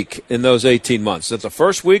Hell Week in those 18 months? Is it the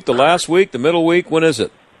first week, the last week, the middle week? When is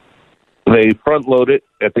it? They front load it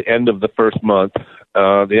at the end of the first month.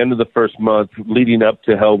 The end of the first month, leading up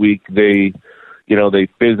to Hell Week, they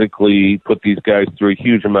physically put these guys through a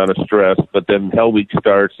huge amount of stress. But then Hell Week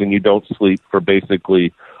starts, and you don't sleep for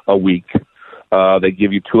basically a week. They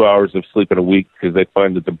give you 2 hours of sleep in a week because they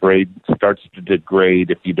find that the brain starts to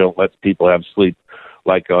degrade if you don't let people have sleep,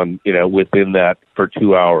 within that for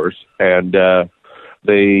 2 hours. And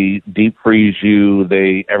they deep freeze you,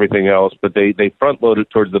 everything else, but they front load it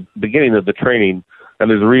towards the beginning of the training, and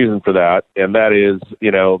there's a reason for that, and that is,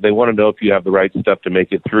 they want to know if you have the right stuff to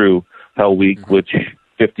make it through Hell Week, which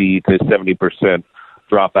 50 to 70%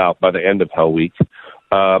 drop out by the end of Hell Week,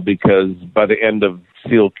 because by the end of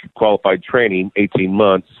SEAL qualified training, 18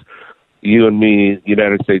 months, you and me,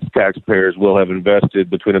 United States taxpayers, will have invested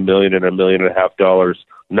between $1 million and $1.5 million,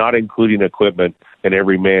 not including equipment, in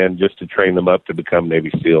every man just to train them up to become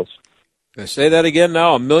Navy SEAls. Say that again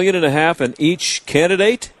now. $1.5 million in each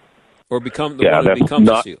candidate, or become the one that becomes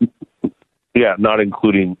a SEAL. Yeah, not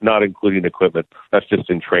including equipment. That's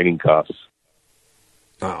just in training costs.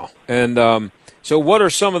 Wow. And so, what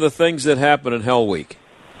are some of the things that happen in Hell Week?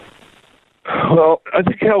 Well, I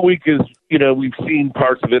think Hell Week is, we've seen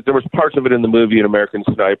parts of it. There was parts of it in the movie An American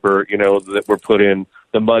Sniper, that were put in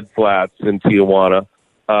the mud flats in Tijuana,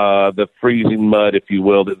 the freezing mud, if you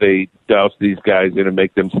will, that they douse these guys in and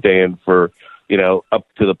make them stand for, up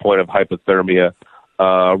to the point of hypothermia,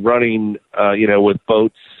 running, with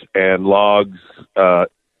boats and logs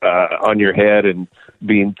on your head and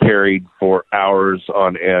being carried for hours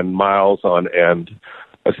on end, miles on end,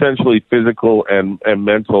 essentially physical and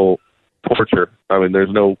mental torture. I mean,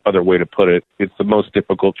 there's no other way to put it. It's the most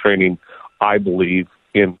difficult training, I believe,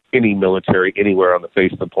 in any military anywhere on the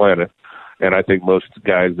face of the planet. And I think most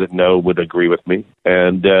guys that know would agree with me.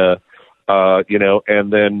 And, and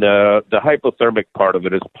then the hypothermic part of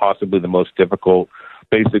it is possibly the most difficult.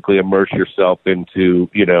 Basically immerse yourself into,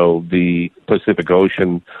 the Pacific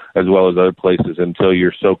Ocean as well as other places until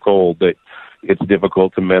you're so cold that it's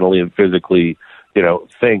difficult to mentally and physically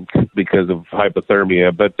think because of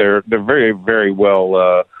hypothermia, but they're very, very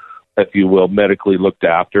well, if you will, medically looked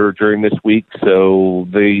after during this week. So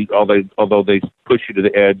although they push you to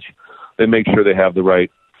the edge, they make sure they have the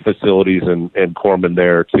right facilities and corpsmen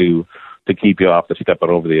there to keep you off the stepping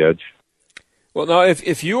over the edge. Well, now,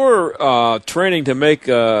 if you're training to make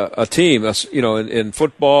a team, in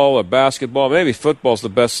football or basketball, maybe football's the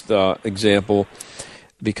best example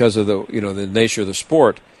because of the nature of the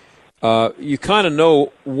sport. You kind of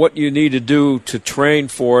know what you need to do to train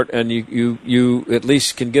for it, and you at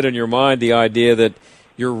least can get in your mind the idea that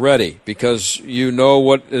you're ready because you know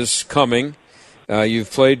what is coming. You've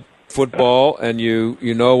played football, and you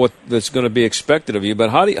know what that's going to be expected of you. But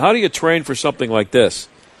how do you train for something like this?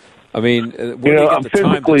 I mean, where do you get the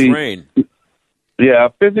time to train? Yeah,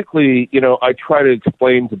 physically, I try to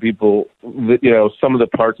explain to people that, some of the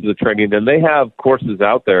parts of the training, and they have courses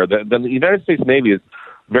out there. The United States Navy is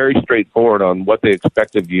very straightforward on what they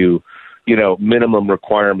expect of you, minimum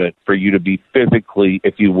requirement for you to be physically,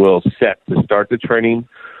 if you will, set to start the training.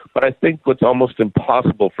 But I think what's almost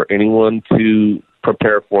impossible for anyone to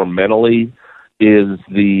prepare for mentally is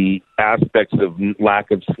the aspects of lack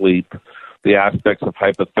of sleep, the aspects of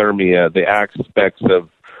hypothermia, the aspects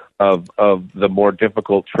of the more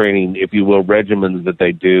difficult training, if you will, regimens that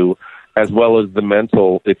they do, as well as the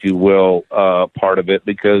mental, if you will, part of it,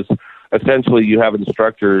 because essentially you have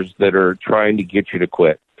instructors that are trying to get you to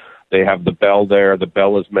quit. They have the bell there. The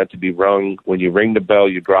bell is meant to be rung. When you ring the bell,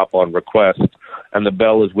 you drop on request, and the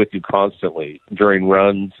bell is with you constantly during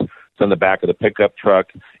runs. It's on the back of the pickup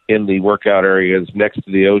truck, in the workout areas, next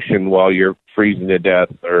to the ocean while you're freezing to death,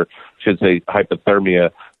 or should say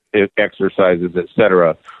hypothermia exercises,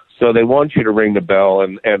 etc. So they want you to ring the bell,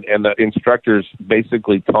 and the instructors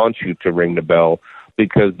basically taunt you to ring the bell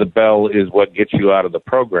because the bell is what gets you out of the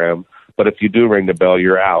program. But if you do ring the bell,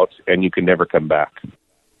 you're out, and you can never come back.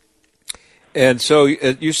 And so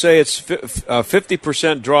you say it's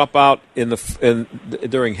 50% dropout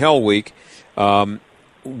during Hell Week. How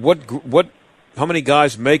many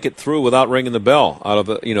guys make it through without ringing the bell? Out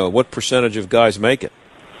of what percentage of guys make it?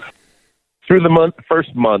 Through the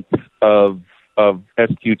first month of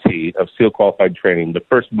SQT, of SEAL qualified training, the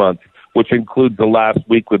first month, which includes the last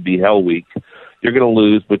week would be Hell Week, you're going to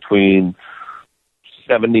lose between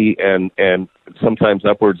 70 and sometimes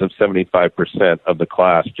upwards of 75% of the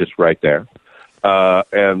class just right there.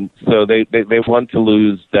 And so they want to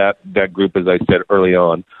lose that group, as I said early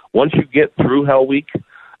on. Once you get through Hell Week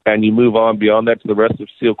and you move on beyond that to the rest of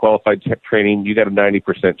SEAL qualified training, you got a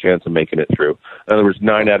 90% chance of making it through. In other words,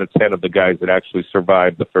 9 out of 10 of the guys that actually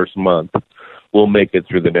survived the first month will make it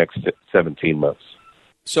through the next 17 months.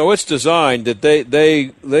 So it's designed that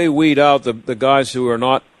they weed out the guys who are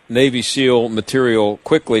not Navy SEAL material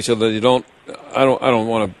quickly, so that I don't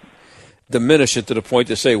want to diminish it to the point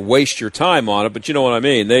to say waste your time on it, but you know what I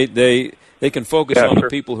mean. They can focus on the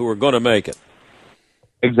people who are going to make it.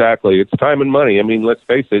 Exactly, it's time and money. I mean, let's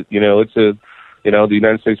face it. The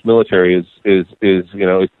United States military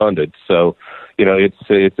is funded, so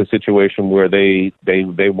it's a situation where they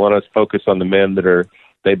want us to focus on the men that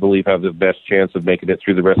they believe have the best chance of making it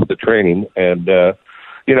through the rest of the training, and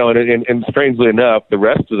strangely enough, the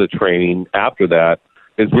rest of the training after that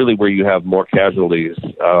is really where you have more casualties,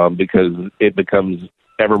 because it becomes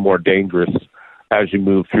ever more dangerous as you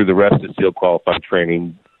move through the rest of SEAL qualified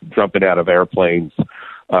training, jumping out of airplanes,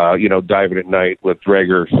 diving at night with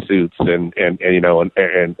Draeger suits and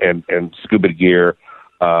scuba gear,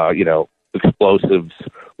 explosives,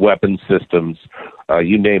 weapon systems,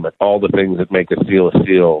 you name it. All the things that make a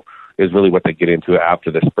SEAL is really what they get into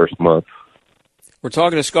after this first month. We're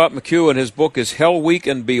talking to Scott McHugh, and his book is Hell Week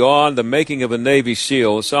and Beyond, The Making of a Navy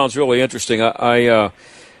SEAL. It sounds really interesting.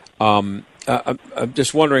 I'm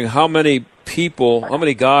just wondering how many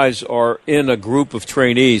guys are in a group of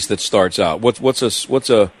trainees that starts out? What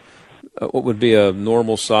would be a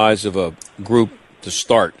normal size of a group to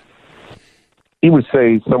start? He would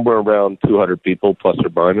say somewhere around 200 people, plus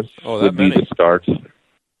or minus, would be the start.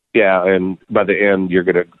 Yeah, and by the end, you're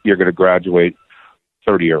gonna graduate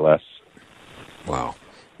 30 or less. Wow.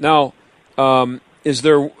 Now, is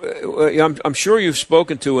there? I'm sure you've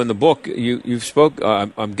spoken to in the book. You've spoke.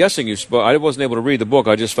 I'm guessing you spoke. I wasn't able to read the book.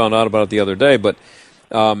 I just found out about it the other day. But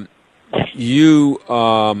you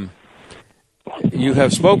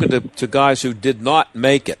have spoken to guys who did not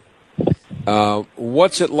make it.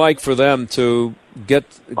 What's it like for them to get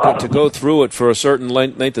to go through it for a certain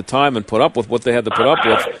length of time and put up with what they had to put up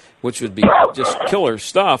with, which would be just killer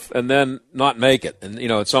stuff, and then not make it, and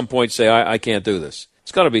at some point say, I can't do this?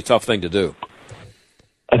 It's got to be a tough thing to do.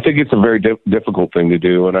 I think it's a very difficult thing to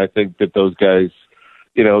do, and I think that those guys,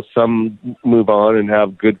 some move on and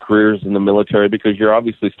have good careers in the military because you're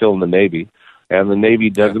obviously still in the Navy, and the Navy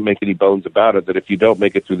doesn't make any bones about it that if you don't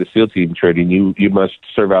make it through the SEAL team training, you must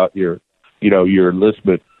serve out your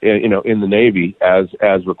enlistment, in the Navy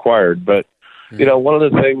as required. But one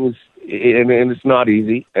of the things, and it's not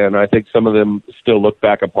easy, and I think some of them still look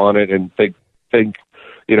back upon it and think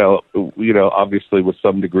obviously with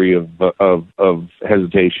some degree of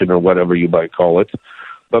hesitation or whatever you might call it.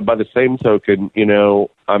 But by the same token,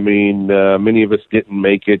 many of us didn't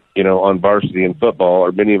make it, on varsity in football,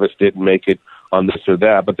 or many of us didn't make it on this or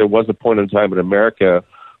that. But there was a point in time in America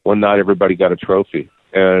when not everybody got a trophy.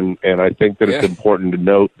 And I think that it's important to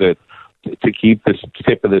note that to keep this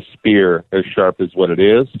tip of the spear as sharp as what it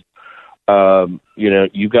is,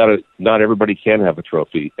 you got to, not everybody can have a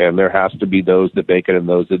trophy, and there has to be those that make it and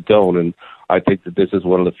those that don't. And I think that this is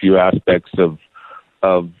one of the few aspects of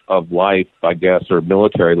life, I guess, or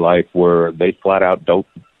military life, where they flat out don't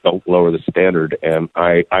lower the standard. And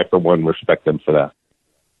I for one, respect them for that.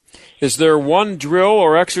 Is there one drill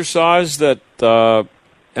or exercise that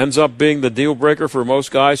ends up being the deal breaker for most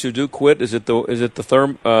guys who do quit? Is it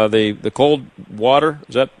the cold water?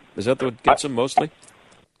 Is that what gets them mostly?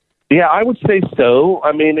 Yeah, I would say so.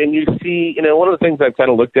 I mean, and you see, one of the things I've kind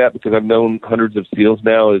of looked at, because I've known hundreds of SEALs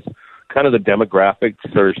now, is kind of the demographics,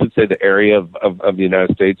 or I should say the area of the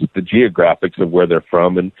United States, the geographics of where they're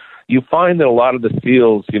from. And you find that a lot of the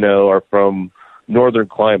SEALs, are from northern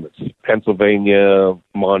climates, Pennsylvania,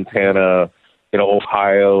 Montana,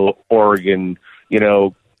 Ohio, Oregon,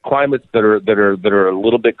 climates that are a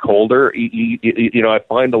little bit colder. I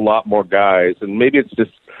find a lot more guys, and maybe it's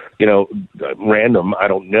just random, I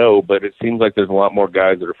don't know, but it seems like there's a lot more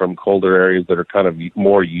guys that are from colder areas that are kind of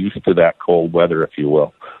more used to that cold weather, if you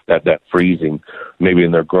will, that freezing, maybe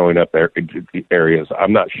in their growing up areas.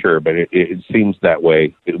 I'm not sure, but it seems that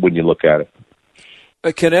way when you look at it.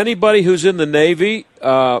 Can anybody who's in the Navy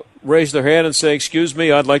raise their hand and say, "Excuse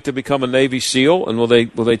me, I'd like to become a Navy SEAL"? And will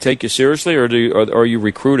they take you seriously, or are you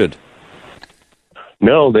recruited?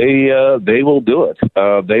 No, they will do it.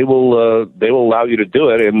 They will allow you to do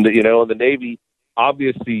it, and the Navy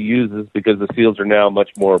obviously uses, because the SEALs are now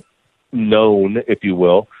much more known, if you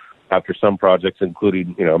will, after some projects,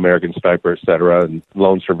 including, American Sniper, et cetera, and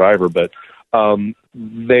Lone Survivor, but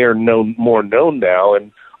they are more known now.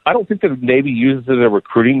 And I don't think the Navy uses it as a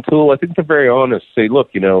recruiting tool. I think they're very honest. Say, look,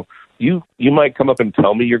 you might come up and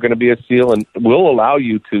tell me you're going to be a SEAL, and we'll allow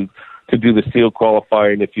you to do the SEAL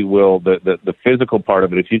qualifying, if you will, the physical part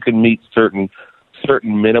of it. If you can meet certain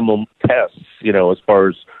minimum tests, as far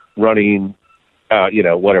as running,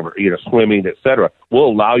 whatever, swimming, et cetera, we'll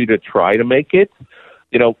allow you to try to make it,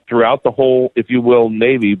 throughout the whole, if you will,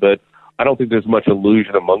 Navy. But I don't think there's much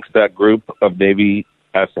illusion amongst that group of Navy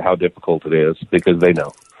as to how difficult it is, because they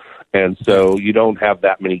know. And so you don't have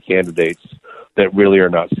that many candidates that really are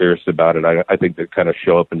not serious about it. I think they kind of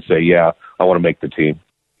show up and say, yeah, I want to make the team.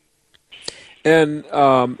 And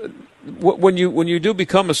when you do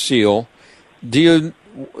become a SEAL, do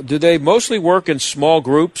they mostly work in small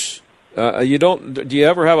groups? Do you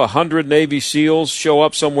ever have 100 Navy SEALs show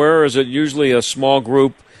up somewhere, or is it usually a small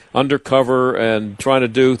group undercover and trying to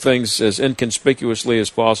do things as inconspicuously as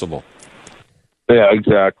possible? Yeah,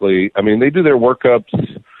 exactly. I mean, they do their workups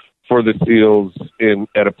for the SEALs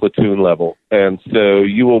at a platoon level. And so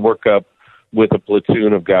you will work up with a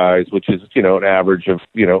platoon of guys, which is, an average of,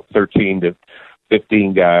 13 to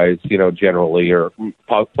 15 guys, generally, or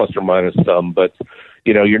plus or minus some. But,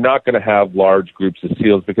 you're not going to have large groups of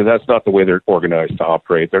SEALs, because that's not the way they're organized to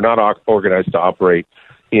operate. They're not organized to operate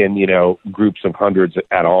in, groups of hundreds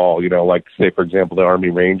at all, like, say, for example, the Army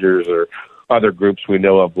Rangers or other groups we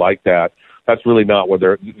know of like that. That's really not what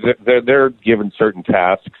they're given certain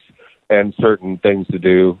tasks and certain things to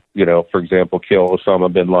do, for example, kill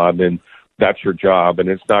Osama bin Laden, and that's your job. And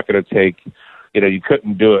it's not going to take, you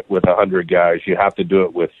couldn't do it with 100 guys. You have to do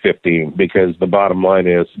it with 15, because the bottom line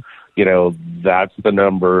is, that's the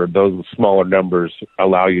number. Those smaller numbers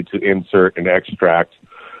allow you to insert and extract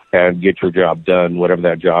and get your job done, whatever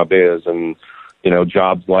that job is. And,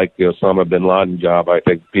 jobs like the Osama bin Laden job, I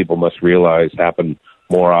think people must realize happen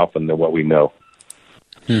more often than what we know.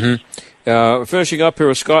 Mm-hmm. Finishing up here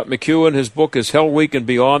with Scott McEwen. His book is Hell Week and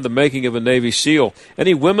Beyond, The Making of a Navy SEAL.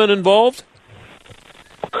 Any women involved?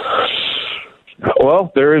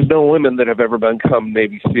 Well, there is no women that have ever become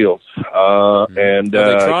Navy SEALs. And,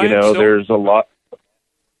 still? there's a lot.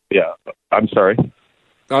 Yeah, I'm sorry.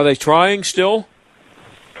 Are they trying still?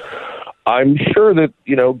 I'm sure that,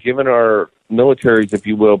 given our militaries, if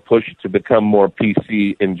you will, push to become more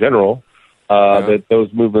PC in general, that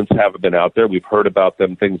those movements haven't been out there. We've heard about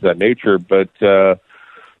them, things of that nature, but to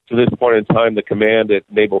this point in time, the command at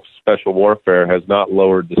Naval Special Warfare has not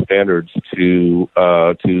lowered the standards to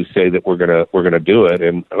say that we're gonna do it.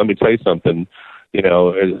 And let me tell you something,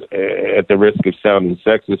 at the risk of sounding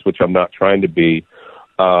sexist, which I'm not trying to be,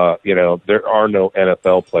 there are no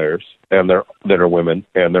NFL players that are women,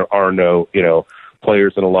 and there are no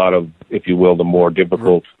players in a lot of, if you will, the more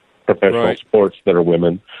difficult professional sports that are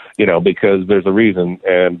women, because there's a reason.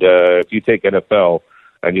 And if you take NFL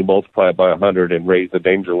and you multiply it by 100 and raise the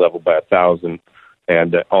danger level by 1,000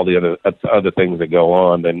 and all the other things that go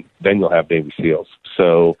on, then you'll have Navy SEAls.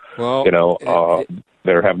 So,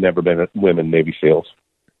 there have never been women Navy SEAls.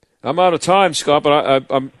 I'm out of time, Scott, but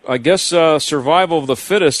I guess survival of the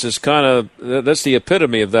fittest is that's the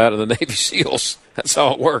epitome of that in the Navy SEAls. That's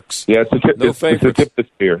how it works. Yeah, it's the tip of the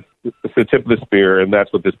spear. It's the tip of the spear, and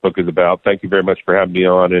that's what this book is about. Thank you very much for having me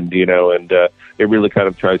on, and it really kind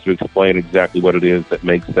of tries to explain exactly what it is that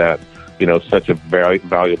makes that such a very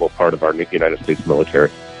valuable part of our United States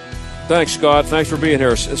military. Thanks, Scott. Thanks for being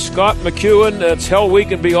here. Scott McEwen, that's Hell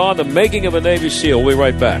Week and Beyond, The Making of a Navy SEAL. We'll be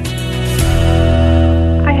right back.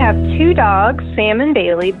 I have two dogs, Sam and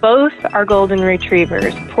Bailey. Both are golden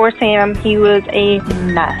retrievers. Poor Sam, he was a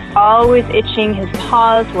mess. Always itching. His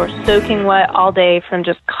paws were soaking wet all day from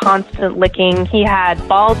just constant licking. He had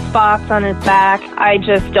bald spots on his back. I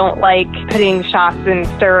just don't like putting shots and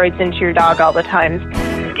steroids into your dog all the time.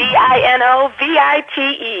 DINOVITE.com.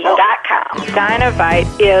 Dynovite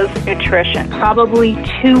is nutrition. Probably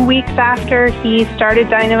 2 weeks after he started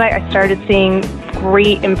Dynovite, I started seeing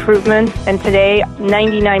great improvements, and today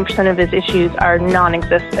 99% of his issues are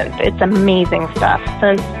non-existent. It's amazing stuff.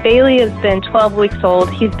 Since Bailey has been 12 weeks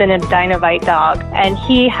old, he's been a Dynovite dog, and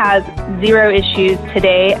he has zero issues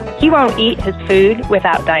today. He won't eat his food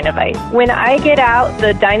without Dynovite. When I get out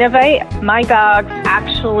the Dynovite, my dogs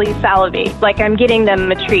actually salivate, like I'm getting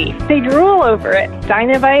them a treat. They drool over it.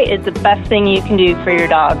 Dynovite is the best thing you can do for your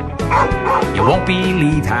dog. You won't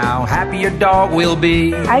believe how happy your dog will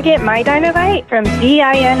be. I get my Dynovite from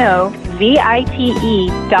DINOVITE.com.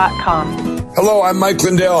 Hello, I'm Mike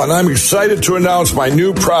Lindell, and I'm excited to announce my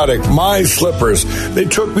new product, My Slippers. They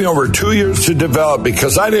took me over 2 years to develop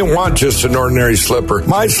because I didn't want just an ordinary slipper.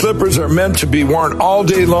 My slippers are meant to be worn all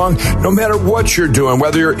day long, no matter what you're doing,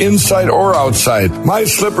 whether you're inside or outside. My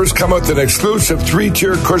slippers come with an exclusive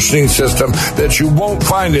 3-tier cushioning system that you won't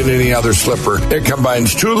find in any other slipper. It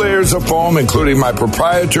combines 2 layers of foam, including my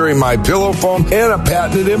proprietary My Pillow foam and a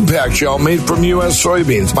patented impact gel made from U.S.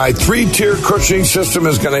 soybeans. My 3-tier cushioning system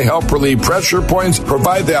is going to help relieve pressure points,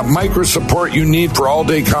 provide that micro support you need for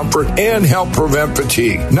all-day comfort, and help prevent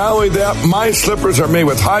fatigue. Not only that, My slippers are made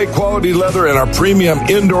with high-quality leather and a premium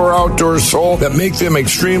indoor-outdoor sole that make them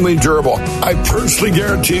extremely durable. I personally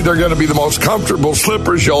guarantee they're going to be the most comfortable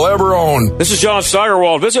slippers you'll ever own. This is John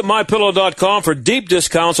Steigerwald. Visit MyPillow.com for deep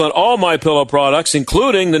discounts on all MyPillow products,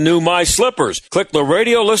 including the new My Slippers. Click the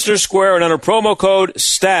radio listener square and enter promo code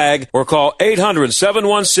STAG or call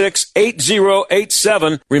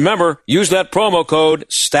 800-716-8087. Remember, use that promo code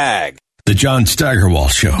STAG. The John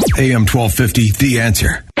Steigerwald Show, AM 1250, The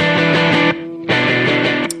Answer.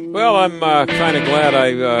 Well, I'm kind of glad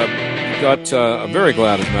I very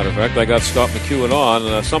glad, as a matter of fact, I got Scott McEwen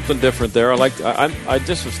on. Something different there. I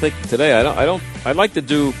just was thinking today, I'd like to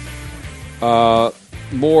do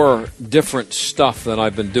more different stuff than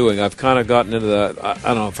I've been doing. I've kind of gotten into I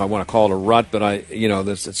don't know if I want to call it a rut, but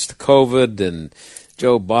it's the COVID and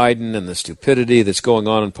Joe Biden and the stupidity that's going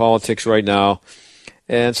on in politics right now.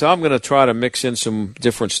 And so I'm going to try to mix in some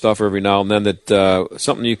different stuff every now and then that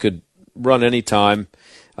something you could run anytime.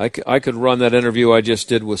 I could run that interview I just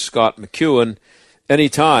did with Scott McEwen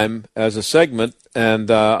anytime as a segment, and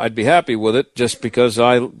I'd be happy with it just because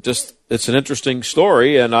it's an interesting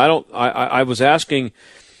story, and I was asking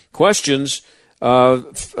questions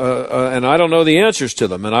and I don't know the answers to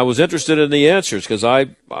them, and I was interested in the answers because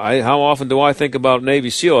how often do I think about Navy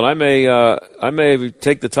SEAL? And I may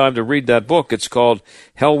take the time to read that book. It's called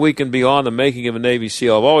Hell Week and Beyond: The Making of a Navy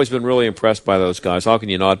SEAL. I've always been really impressed by those guys. How can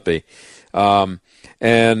you not be? So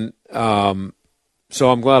I'm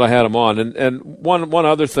glad I had him on. And one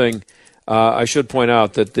other thing. I should point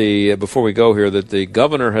out that before we go here, that the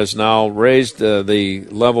governor has now raised the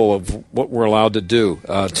level of what we're allowed to do.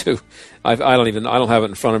 I don't have it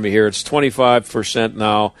in front of me here. It's 25%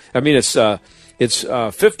 now. I mean, it's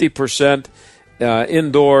 50%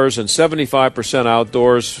 indoors and 75%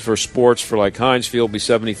 outdoors for sports. For like Heinz Field, will be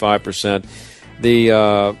 75%.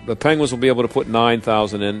 The Penguins will be able to put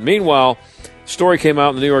 9,000 in. Meanwhile, story came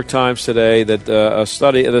out in the New York Times today that a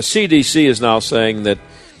study, the CDC is now saying that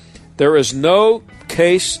there is no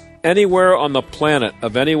case anywhere on the planet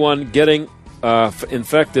of anyone getting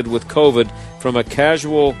infected with COVID from a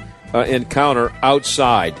casual encounter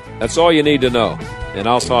outside. That's all you need to know. And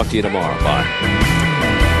I'll talk to you tomorrow. Bye.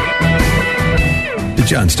 The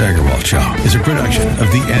John Steigerwald Show is a production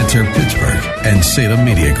of The Answer Pittsburgh and Salem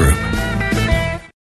Media Group.